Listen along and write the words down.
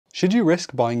Should you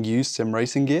risk buying used sim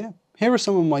racing gear? Here are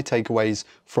some of my takeaways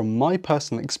from my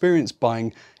personal experience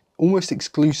buying almost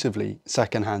exclusively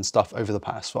secondhand stuff over the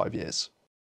past 5 years.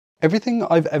 Everything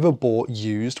I've ever bought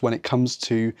used when it comes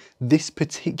to this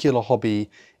particular hobby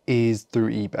is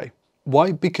through eBay.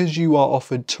 Why? Because you are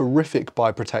offered terrific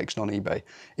buy protection on eBay.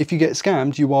 If you get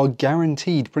scammed, you are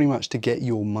guaranteed pretty much to get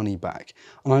your money back.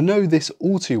 And I know this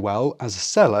all too well as a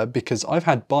seller because I've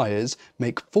had buyers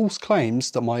make false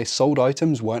claims that my sold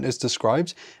items weren't as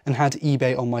described and had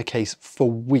eBay on my case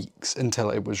for weeks until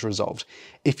it was resolved.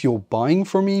 If you're buying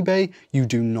from eBay, you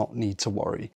do not need to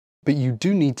worry, but you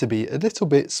do need to be a little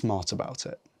bit smart about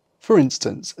it. For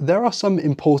instance, there are some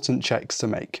important checks to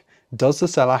make. Does the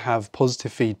seller have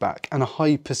positive feedback and a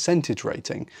high percentage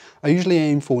rating? I usually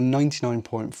aim for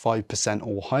 99.5%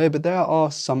 or higher, but there are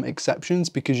some exceptions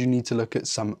because you need to look at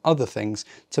some other things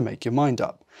to make your mind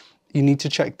up. You need to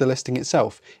check the listing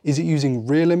itself. Is it using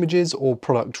real images or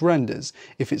product renders?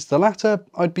 If it's the latter,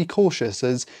 I'd be cautious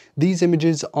as these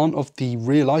images aren't of the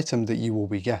real item that you will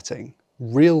be getting.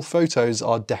 Real photos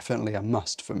are definitely a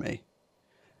must for me.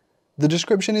 The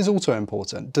description is also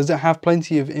important. Does it have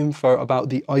plenty of info about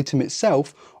the item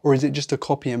itself, or is it just a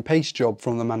copy and paste job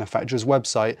from the manufacturer's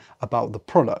website about the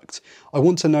product? I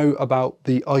want to know about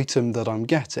the item that I'm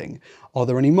getting. Are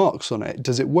there any marks on it?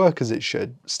 Does it work as it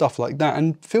should? Stuff like that.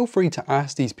 And feel free to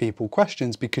ask these people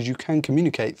questions because you can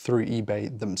communicate through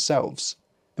eBay themselves.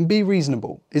 And be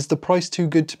reasonable. Is the price too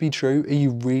good to be true? Are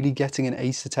you really getting an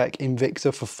Acertec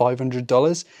Invicta for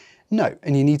 $500? No,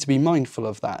 and you need to be mindful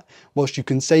of that. Whilst you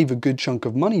can save a good chunk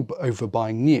of money over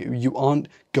buying new, you aren't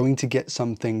going to get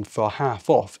something for half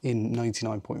off in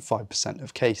 99.5%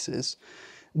 of cases.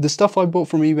 The stuff I bought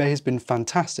from eBay has been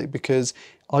fantastic because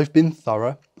I've been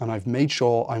thorough and I've made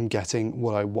sure I'm getting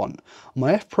what I want.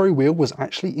 My F Pro wheel was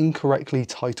actually incorrectly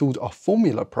titled a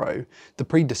Formula Pro, the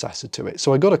predecessor to it,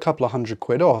 so I got a couple of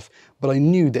 £100 off, but I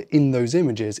knew that in those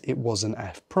images it was an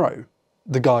F Pro.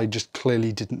 The guy just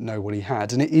clearly didn't know what he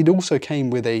had, and it also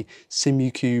came with a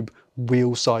Simucube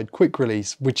wheel side quick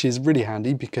release, which is really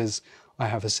handy because I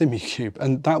have a Simucube,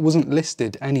 and that wasn't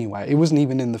listed anywhere. It wasn't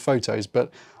even in the photos,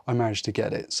 but I managed to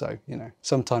get it, so you know,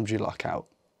 sometimes you luck out.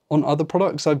 On other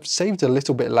products, I've saved a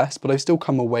little bit less, but I've still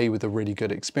come away with a really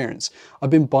good experience. I've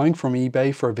been buying from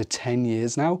eBay for over 10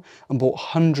 years now and bought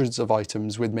hundreds of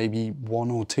items with maybe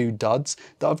 1 or 2 duds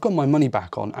that I've got my money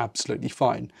back on absolutely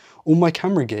fine. All my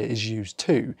camera gear is used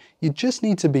too. You just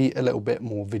need to be a little bit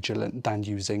more vigilant than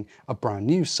using a brand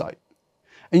new site.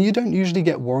 And you don't usually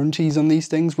get warranties on these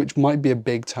things, which might be a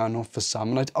big turn off for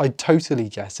some, and I totally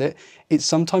get it. It's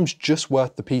sometimes just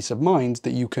worth the peace of mind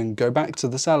that you can go back to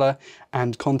the seller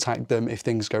and contact them if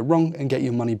things go wrong and get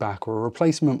your money back or a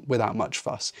replacement without much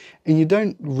fuss. And you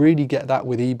don't really get that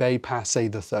with eBay past, say,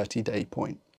 the 30-day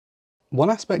point. One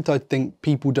aspect I think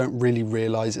people don't really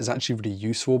realise is actually really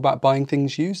useful about buying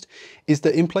things used is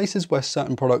that in places where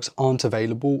certain products aren't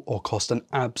available or cost an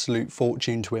absolute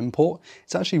fortune to import,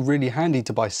 it's actually really handy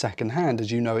to buy second-hand, as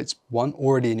you know it's 1,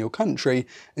 already in your country,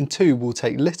 and 2, will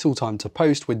take little time to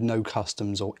post with no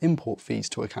customs or import fees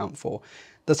to account for.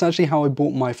 That's actually how I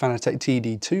bought my Fanatec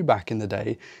TD2 back in the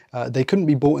day. They couldn't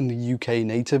be bought in the UK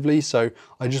natively, so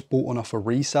I just bought one off a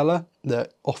reseller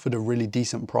that offered a really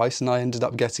decent price, and I ended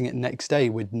up getting it next day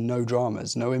with no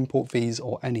dramas, no import fees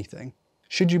or anything.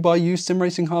 Should you buy used sim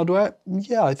racing hardware?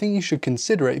 Yeah, I think you should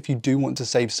consider it if you do want to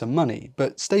save some money,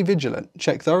 but stay vigilant,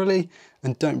 check thoroughly,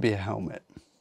 and don't be a helmet.